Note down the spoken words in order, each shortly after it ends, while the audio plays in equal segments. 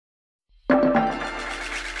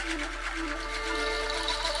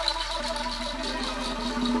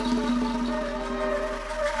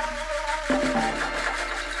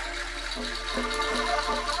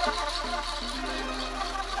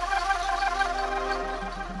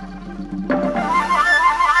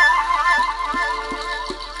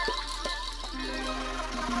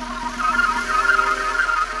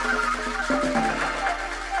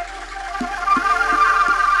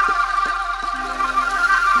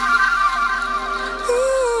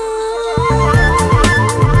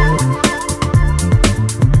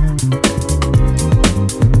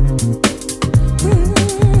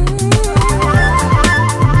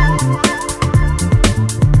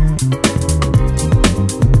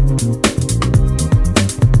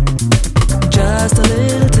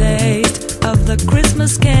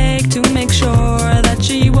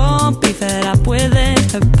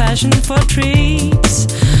passion for treats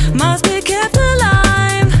must be kept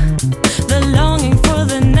alive. The longing for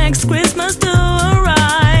the next Christmas to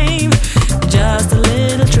arrive. Just a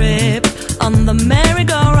little trip on the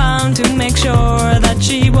merry-go-round to make sure that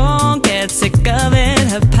she won't get sick of it.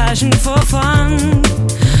 Her passion for fun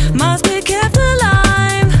must be kept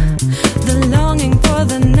alive. The longing for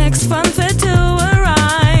the next fun fair to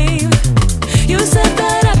arrive. You said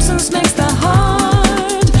that absence makes the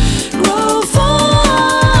heart grow fonder.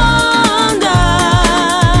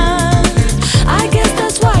 I guess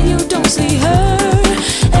that's why you don't see her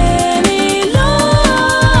any longer.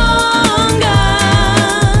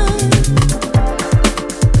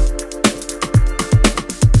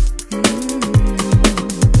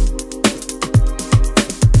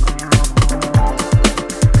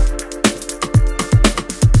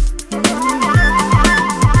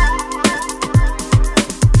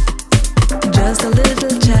 Just a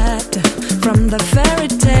little chat from the fairy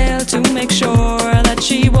tale to make sure that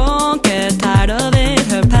she won't get tired of it.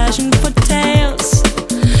 Her passion for tales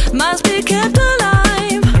must be kept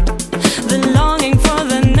alive. The longing for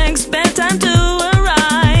the next bedtime to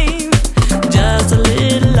arrive. Just a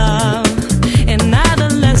little love in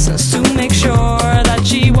adolescence to make sure that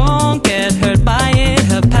she won't get hurt by it.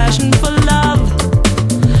 Her passion for love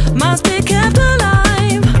must be kept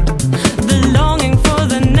alive. The longing for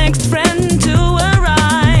the next friend to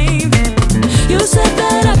arrive. You said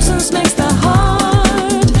that absence makes the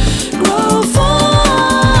heart grow fonder.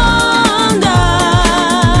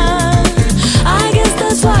 I guess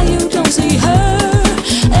that's why you don't see her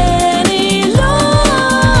any longer.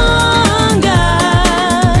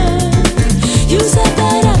 You said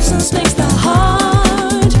that absence makes the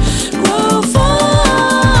heart grow fonder.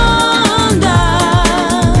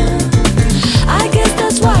 I guess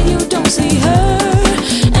that's why you don't see her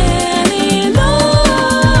any longer.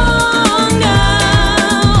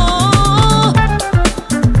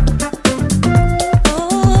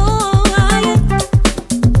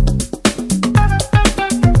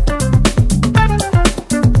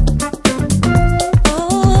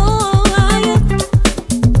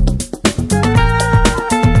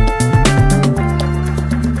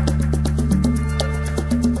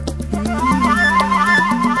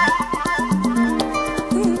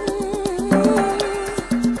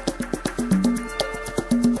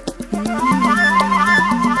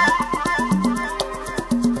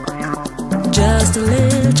 Just a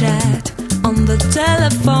little chat on the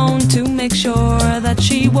telephone to make sure that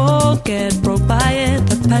she won't get broke by it.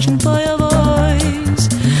 The passion for your voice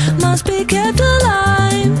must be kept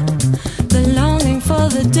alive. The longing for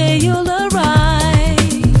the day you'll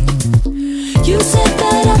arrive. You said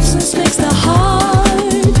that absence makes the heart